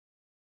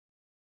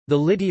The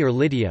Lity or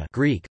Lydia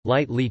Greek,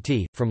 lite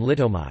lyti, from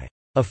litomai,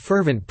 a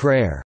fervent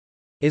prayer,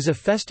 is a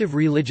festive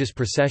religious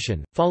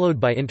procession, followed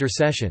by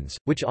intercessions,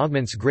 which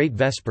augments Great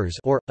Vespers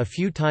or, a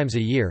few times a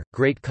year,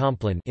 Great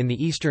Compline in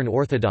the Eastern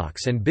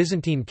Orthodox and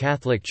Byzantine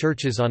Catholic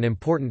churches on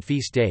important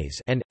feast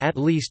days and, at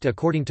least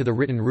according to the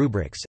written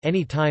rubrics,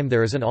 any time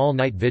there is an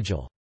all-night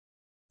vigil.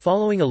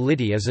 Following a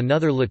lity is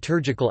another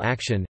liturgical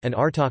action, an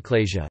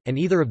artoklesia, and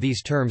either of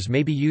these terms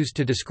may be used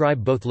to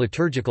describe both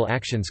liturgical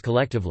actions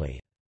collectively.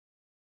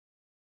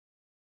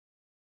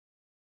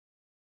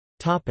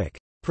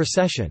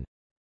 Procession.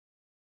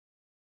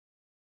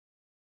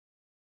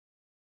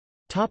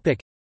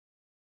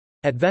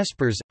 At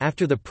Vespers,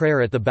 after the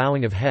prayer at the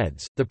bowing of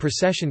heads, the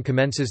procession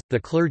commences. The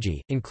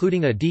clergy,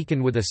 including a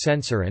deacon with a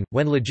censer and,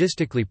 when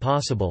logistically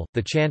possible,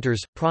 the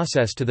chanters,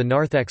 process to the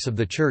narthex of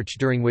the church,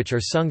 during which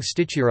are sung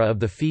stichira of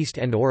the feast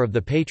and/or of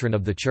the patron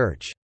of the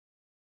church.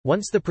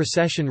 Once the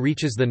procession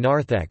reaches the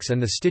narthex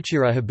and the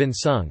stichira have been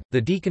sung, the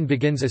deacon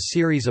begins a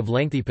series of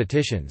lengthy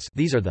petitions.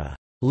 These are the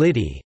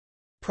Lity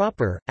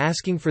proper,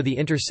 asking for the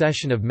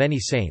intercession of many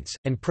saints,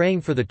 and praying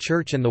for the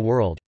church and the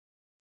world,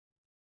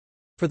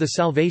 for the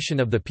salvation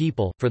of the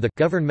people, for the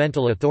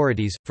governmental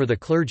authorities, for the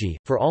clergy,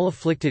 for all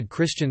afflicted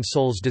Christian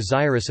souls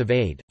desirous of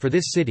aid, for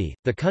this city,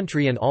 the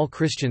country and all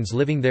Christians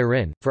living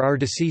therein, for our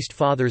deceased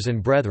fathers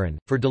and brethren,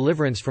 for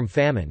deliverance from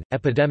famine,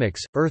 epidemics,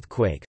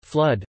 earthquake,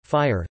 flood,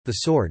 fire, the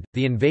sword,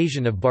 the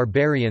invasion of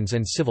barbarians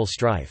and civil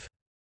strife.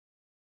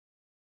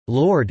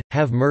 Lord,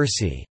 have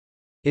mercy,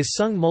 is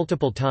sung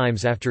multiple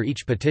times after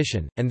each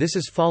petition, and this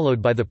is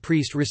followed by the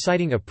priest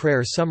reciting a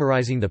prayer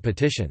summarizing the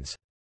petitions.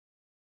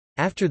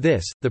 After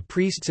this, the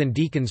priests and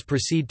deacons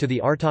proceed to the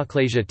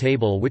artoklesia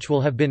table, which will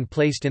have been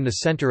placed in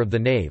the center of the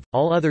nave.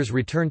 All others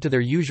return to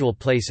their usual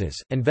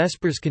places, and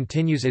Vespers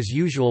continues as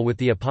usual with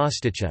the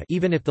aposticha.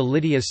 Even if the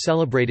Lity is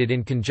celebrated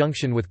in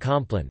conjunction with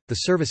Compline, the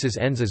services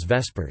ends as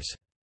Vespers.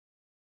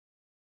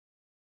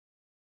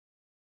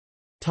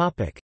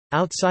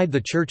 Outside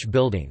the church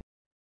building.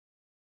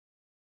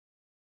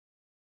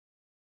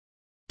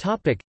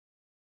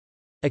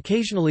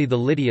 Occasionally the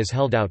Lity is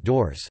held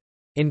outdoors.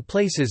 In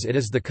places it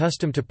is the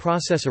custom to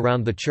process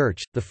around the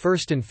church, the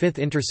first and fifth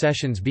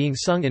intercessions being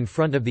sung in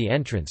front of the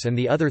entrance and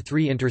the other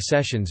three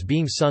intercessions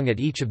being sung at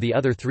each of the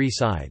other three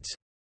sides.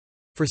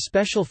 For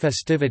special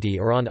festivity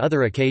or on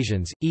other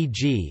occasions,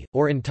 e.g.,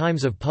 or in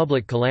times of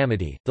public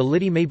calamity, the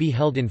Lity may be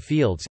held in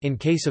fields in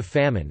case of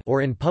famine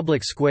or in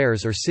public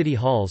squares or city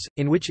halls,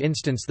 in which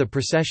instance the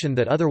procession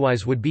that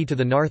otherwise would be to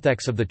the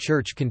narthex of the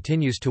church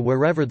continues to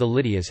wherever the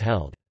Lity is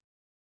held.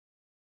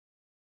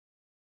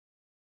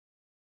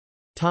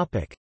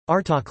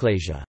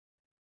 Artoklesia.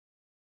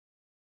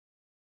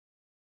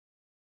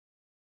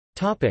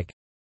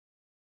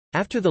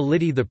 After the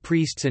Lity, the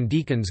priests and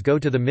deacons go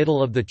to the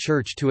middle of the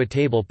church to a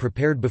table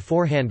prepared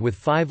beforehand with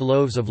 5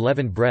 loaves of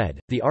leavened bread,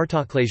 the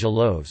artoklesia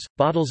loaves,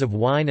 bottles of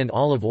wine and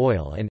olive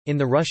oil and, in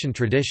the Russian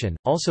tradition,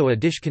 also a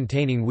dish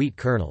containing wheat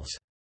kernels.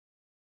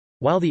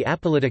 While the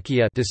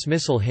apolitikia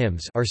dismissal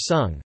hymns are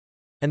sung,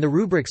 and the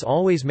rubrics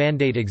always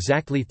mandate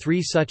exactly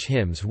 3 such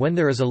hymns when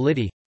there is a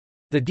Lity,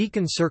 the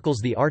deacon circles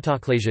the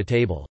artoklesia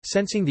table,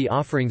 censing the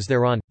offerings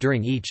thereon,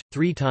 during each,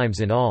 3 times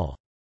in all.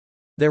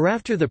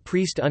 Thereafter the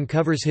priest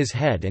uncovers his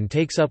head and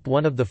takes up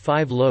one of the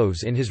 5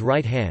 loaves in his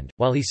right hand,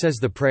 while he says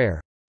the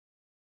prayer,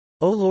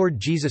 O Lord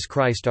Jesus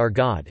Christ our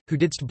God, who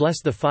didst bless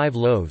the 5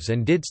 loaves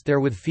and didst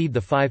therewith feed the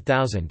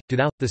 5,000, do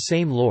thou, the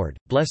same Lord,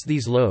 bless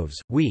these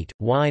loaves, wheat,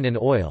 wine and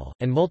oil,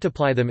 and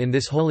multiply them in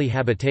this holy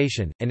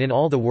habitation, and in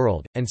all the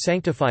world, and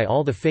sanctify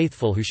all the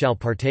faithful who shall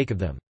partake of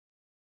them.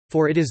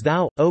 For it is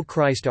Thou, O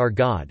Christ our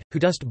God, who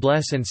dost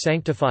bless and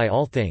sanctify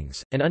all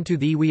things, and unto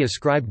Thee we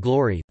ascribe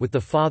glory, with the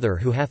Father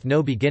who hath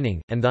no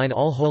beginning, and Thine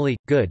all-holy,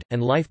 good,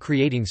 and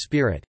life-creating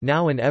Spirit,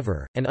 now and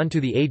ever, and unto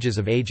the ages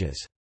of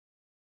ages.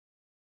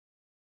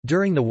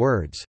 During the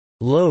words,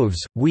 loaves,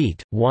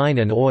 wheat, wine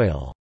and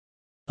oil,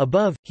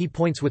 above, he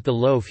points with the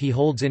loaf he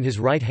holds in his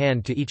right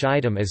hand to each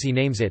item as he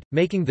names it,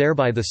 making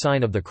thereby the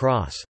sign of the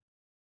cross.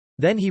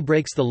 Then he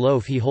breaks the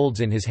loaf he holds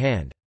in his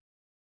hand.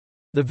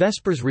 The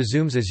Vespers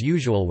resumes as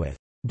usual with,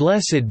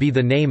 Blessed be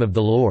the name of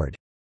the Lord,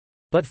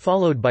 but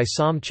followed by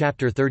Psalm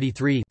chapter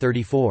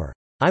 33:34,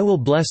 I will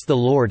bless the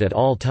Lord at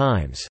all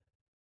times.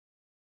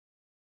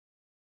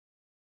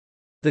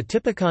 The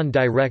Typicon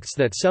directs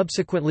that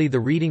subsequently the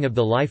reading of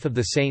the life of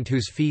the saint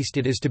whose feast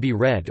it is to be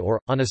read or,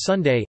 on a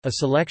Sunday, a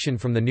selection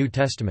from the New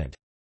Testament.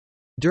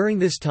 During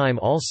this time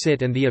all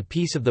sit and a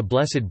piece of the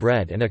blessed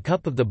bread and a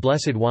cup of the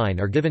blessed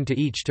wine are given to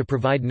each to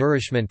provide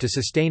nourishment to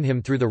sustain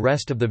him through the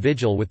rest of the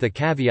vigil, with the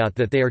caveat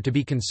that they are to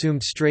be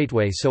consumed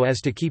straightway so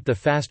as to keep the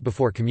fast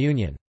before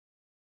communion.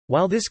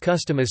 While this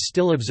custom is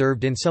still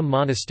observed in some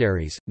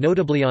monasteries,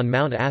 notably on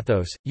Mount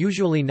Athos,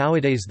 usually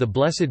nowadays the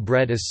blessed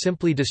bread is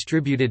simply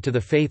distributed to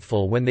the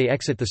faithful when they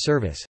exit the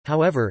service.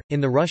 However, in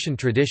the Russian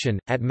tradition,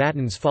 at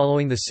Matins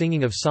following the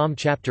singing of Psalm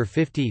chapter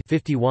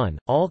 50-51,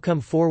 all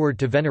come forward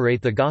to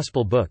venerate the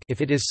Gospel book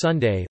if it is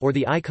Sunday or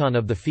the icon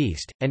of the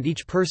feast, and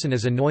each person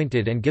is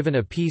anointed and given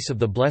a piece of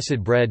the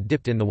blessed bread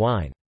dipped in the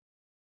wine.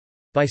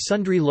 By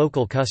sundry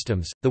local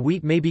customs, the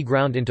wheat may be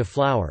ground into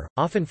flour,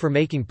 often for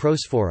making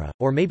prosphora,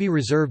 or may be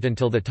reserved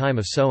until the time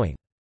of sowing.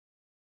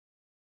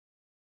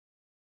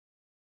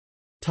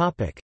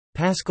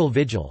 Paschal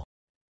Vigil.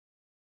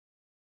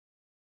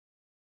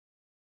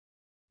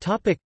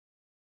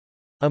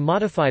 A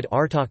modified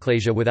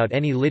artoclasia without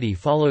any Lity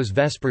follows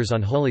Vespers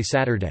on Holy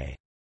Saturday.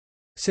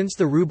 Since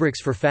the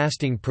rubrics for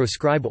fasting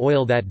prescribe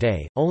oil that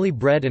day, only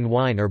bread and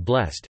wine are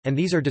blessed, and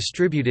these are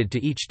distributed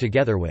to each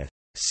together with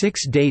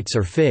 6 dates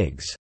or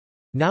figs.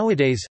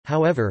 Nowadays,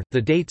 however,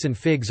 the dates and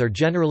figs are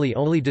generally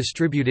only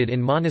distributed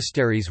in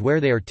monasteries where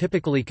they are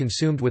typically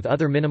consumed with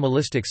other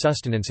minimalistic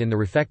sustenance in the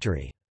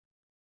refectory.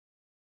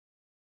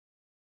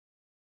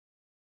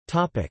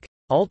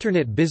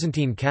 Alternate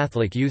Byzantine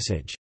Catholic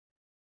usage.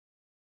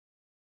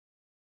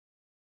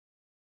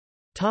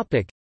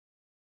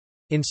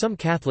 In some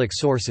Catholic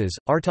sources,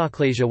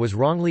 artoclasia was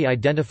wrongly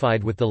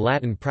identified with the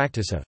Latin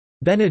practice of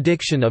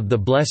benediction of the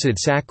Blessed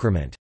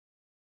Sacrament,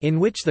 in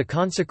which the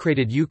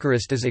consecrated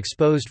Eucharist is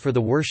exposed for the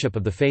worship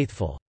of the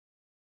faithful.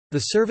 The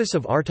service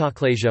of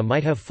artoclasia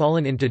might have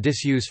fallen into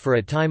disuse for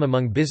a time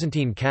among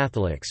Byzantine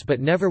Catholics, but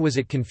never was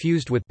it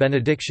confused with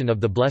benediction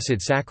of the Blessed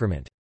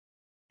Sacrament.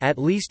 At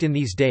least in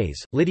these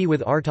days, Lity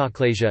with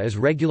artoclasia is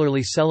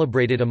regularly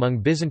celebrated among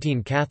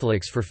Byzantine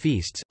Catholics for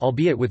feasts,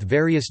 albeit with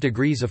various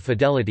degrees of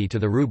fidelity to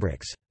the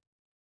rubrics.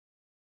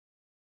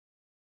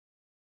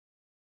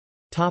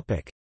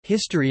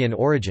 History and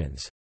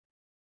origins.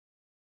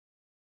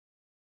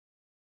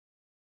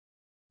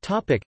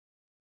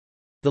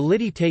 The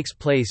Lity takes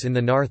place in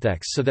the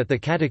narthex so that the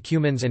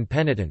catechumens and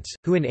penitents,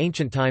 who in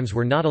ancient times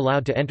were not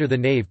allowed to enter the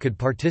nave, could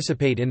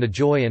participate in the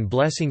joy and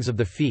blessings of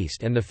the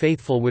feast, and the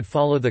faithful would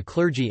follow the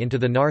clergy into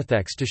the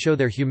narthex to show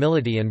their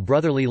humility and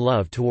brotherly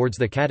love towards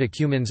the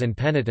catechumens and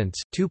penitents.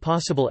 2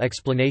 possible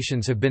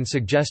explanations have been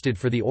suggested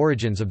for the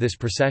origins of this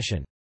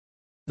procession.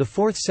 The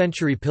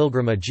 4th-century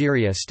pilgrim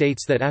Egeria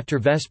states that after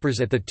Vespers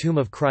at the tomb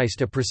of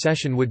Christ a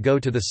procession would go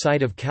to the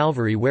site of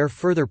Calvary where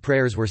further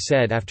prayers were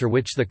said, after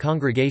which the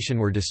congregation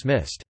were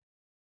dismissed.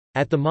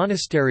 At the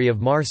monastery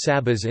of Mar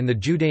Sabas in the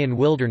Judean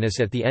wilderness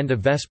at the end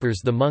of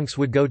Vespers the monks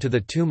would go to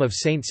the tomb of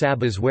Saint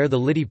Sabas where the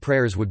Lity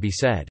prayers would be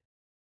said.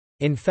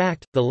 In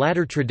fact, the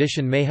latter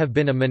tradition may have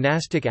been a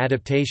monastic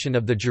adaptation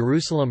of the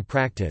Jerusalem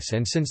practice,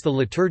 and since the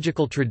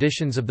liturgical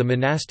traditions of the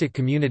monastic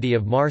community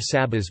of Mar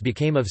Sabas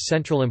became of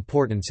central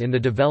importance in the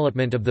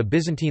development of the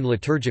Byzantine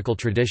liturgical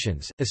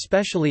traditions,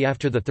 especially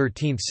after the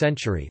 13th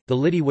century, the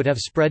Lity would have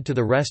spread to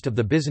the rest of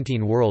the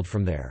Byzantine world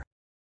from there.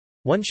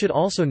 One should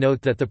also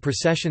note that the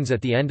processions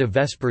at the end of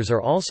Vespers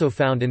are also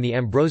found in the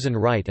Ambrosian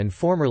Rite and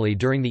formerly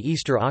during the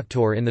Easter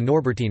Octor in the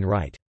Norbertine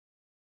Rite.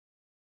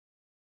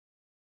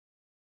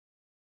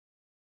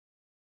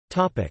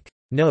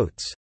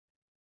 Notes.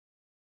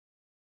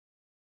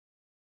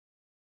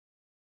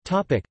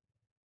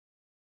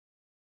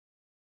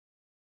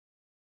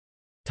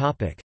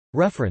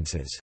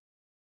 References.